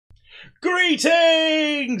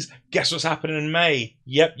Greetings! Guess what's happening in May?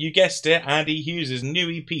 Yep, you guessed it, Andy Hughes' new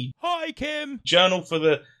EP. Hi, Kim! Journal for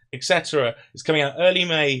the etc. is coming out early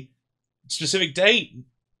May. Specific date?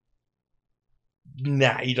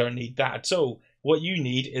 Nah, you don't need that at all. What you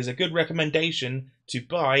need is a good recommendation to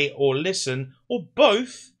buy or listen, or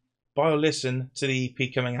both, buy or listen to the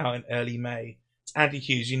EP coming out in early May. It's Andy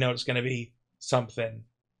Hughes, you know it's going to be something.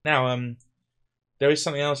 Now, there is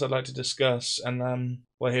something else I'd like to discuss, and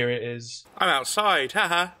well, here it is. I'm outside,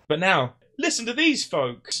 haha. But now, listen to these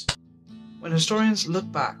folks. When historians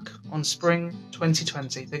look back on spring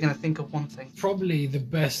 2020, they're going to think of one thing. Probably the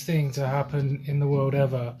best thing to happen in the world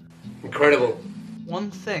ever. Incredible. One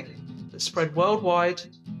thing that spread worldwide,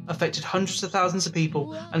 affected hundreds of thousands of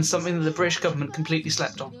people, and something that the British government completely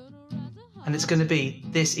slept on. And it's going to be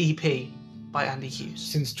this EP by Andy Hughes.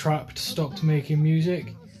 Since Trapped stopped making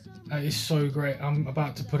music, it's so great. I'm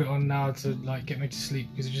about to put it on now to get me to sleep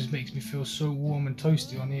because it just makes me feel so warm and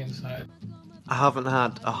toasty on the inside. I haven't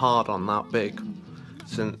had a hard on that big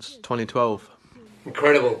since 2012.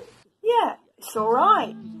 Incredible. Yeah, it's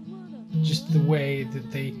alright. Just the way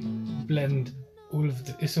that they blend all of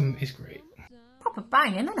the is great. Proper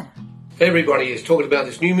banging, isn't it? Everybody is talking about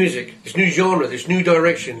this new music, this new genre, this new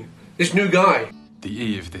direction, this new guy. The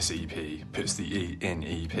E of this EP puts the E in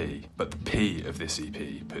EP, but the P of this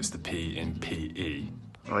EP puts the P in PE.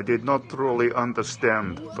 I did not truly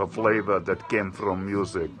understand the flavor that came from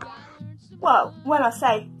music. Well, when I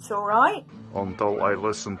say it's alright, Until I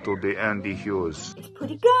listened to the Andy Hughes. it's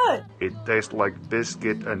pretty good. It tastes like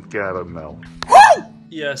biscuit and caramel.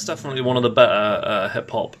 Yeah, it's definitely one of the better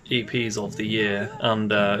hip-hop EPs of the year,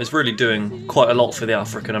 and it's really doing quite a lot for the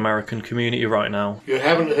African-American community right now. You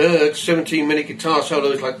haven't heard 17-minute guitar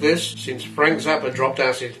solos like this since Frank Zappa dropped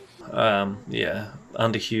acid. Yeah,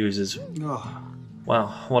 Andy Hughes is...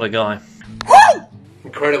 Wow, what a guy.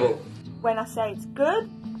 Incredible. When I say it's good,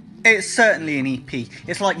 it's certainly an EP.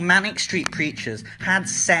 It's like Manic Street Preachers had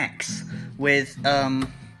sex with,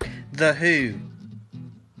 The Who.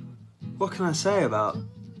 What can I say about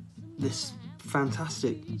this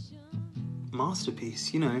fantastic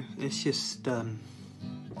masterpiece? You know, it's just,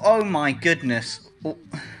 Oh my goodness.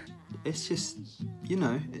 it's just, you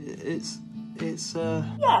know, it's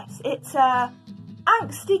yes, it's a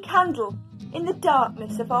angsty candle in the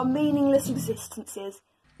darkness of our meaningless existences.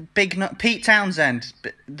 Pete Townsend,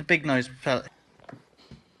 the big nose fella.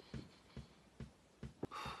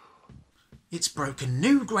 It's broken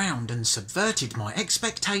new ground and subverted my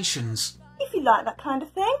expectations. If you like that kind of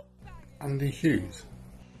thing. Andy Hughes.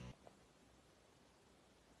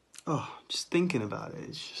 Oh, just thinking about it,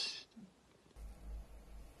 it's just...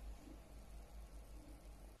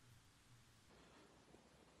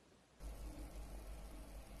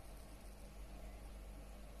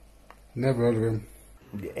 Never heard of him.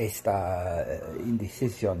 Esta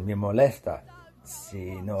indecisión me molesta.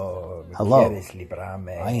 Hello,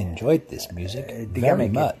 I enjoyed this music very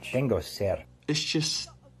much. It's just...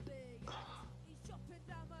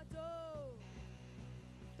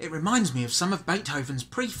 It reminds me of some of Beethoven's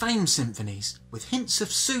pre-fame symphonies, with hints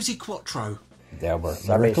of Susie Quattro. There were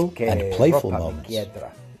lyrical and playful moments,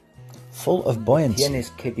 full of buoyancy,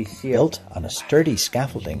 built on a sturdy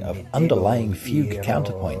scaffolding of underlying fugue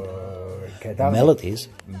counterpoint. Melodies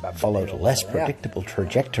followed less predictable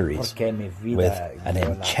trajectories with an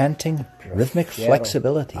enchanting rhythmic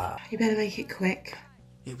flexibility. You better make it quick.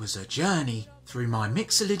 It was a journey through my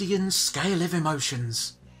Mixolydian scale of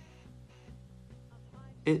emotions.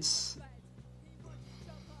 It's...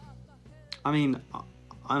 I mean,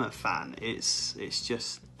 I'm a fan. It's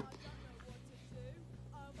just...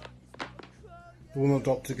 Walnut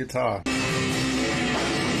Doctor guitar.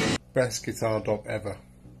 Best guitar dop ever.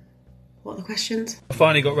 What are the questions? I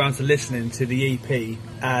finally got round to listening to the EP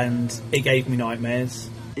and it gave me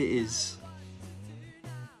nightmares. It is.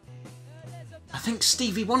 I think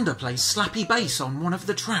Stevie Wonder plays slappy bass on one of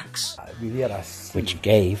the tracks. Which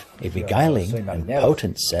gave a beguiling and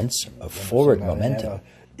potent sense of forward momentum.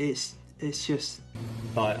 It's just...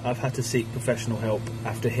 I've had to seek professional help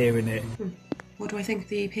after hearing it. What do I think of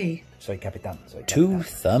the EP? 2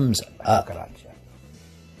 thumbs up.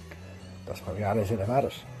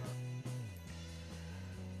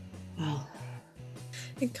 Well,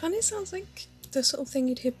 it kind of sounds like the sort of thing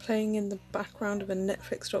you'd hear playing in the background of a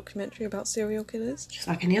Netflix documentary about serial killers. Just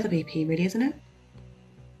like any other BP, really, isn't it?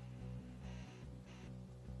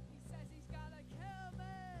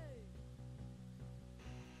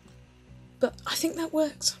 But I think that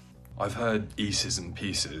works. I've heard Eases and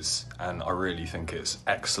Pieces, and I really think it's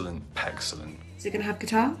excellent. Is it going to have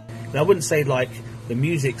guitar? And I wouldn't say, the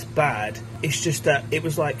music's bad. It's just that it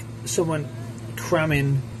was like someone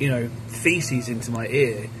cramming, feces into my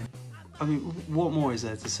ear. I mean, what more is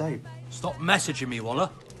there to say? Stop messaging me, Waller.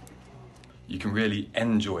 You can really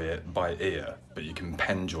enjoy it by ear, but you can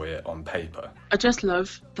penjoy it on paper. I just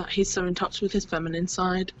love that he's so in touch with his feminine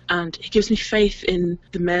side, and he gives me faith in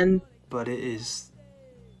the men. But it is...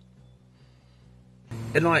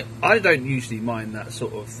 And I don't usually mind that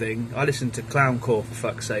sort of thing. I listen to clowncore for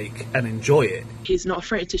fuck's sake and enjoy it. He's not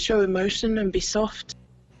afraid to show emotion and be soft.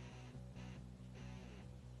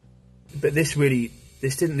 But this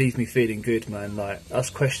didn't leave me feeling good, man. I was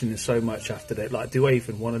questioning so much after that. Do I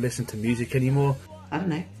even want to listen to music anymore? I don't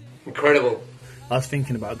know. Incredible. I was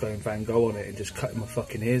thinking about going Van Gogh on it and just cutting my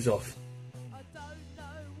fucking ears off.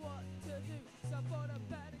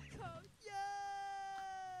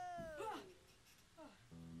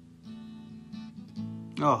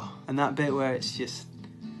 Oh, and that bit where it's just...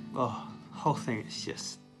 Oh, whole thing is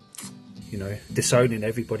just... Disowning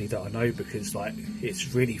everybody that I know because,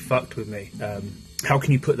 it's really fucked with me. How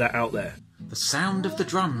can you put that out there? The sound of the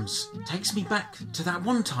drums takes me back to that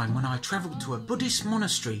one time when I travelled to a Buddhist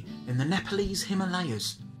monastery in the Nepalese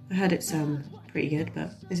Himalayas. I heard it's pretty good,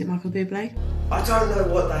 but is it Michael Bublé? I don't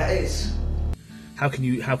know what that is. How can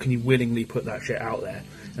you willingly put that shit out there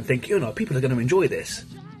and think, people are going to enjoy this?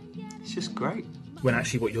 It's just great. When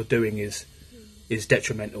actually what you're doing is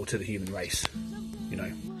detrimental to the human race,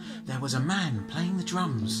 There was a man playing the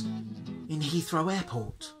drums in Heathrow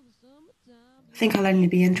Airport. I think I'll only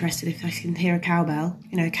be interested if I can hear a cowbell.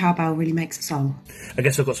 A cowbell really makes a song. I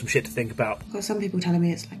guess I've got some shit to think about. I've got some people telling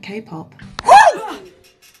me it's like K-pop.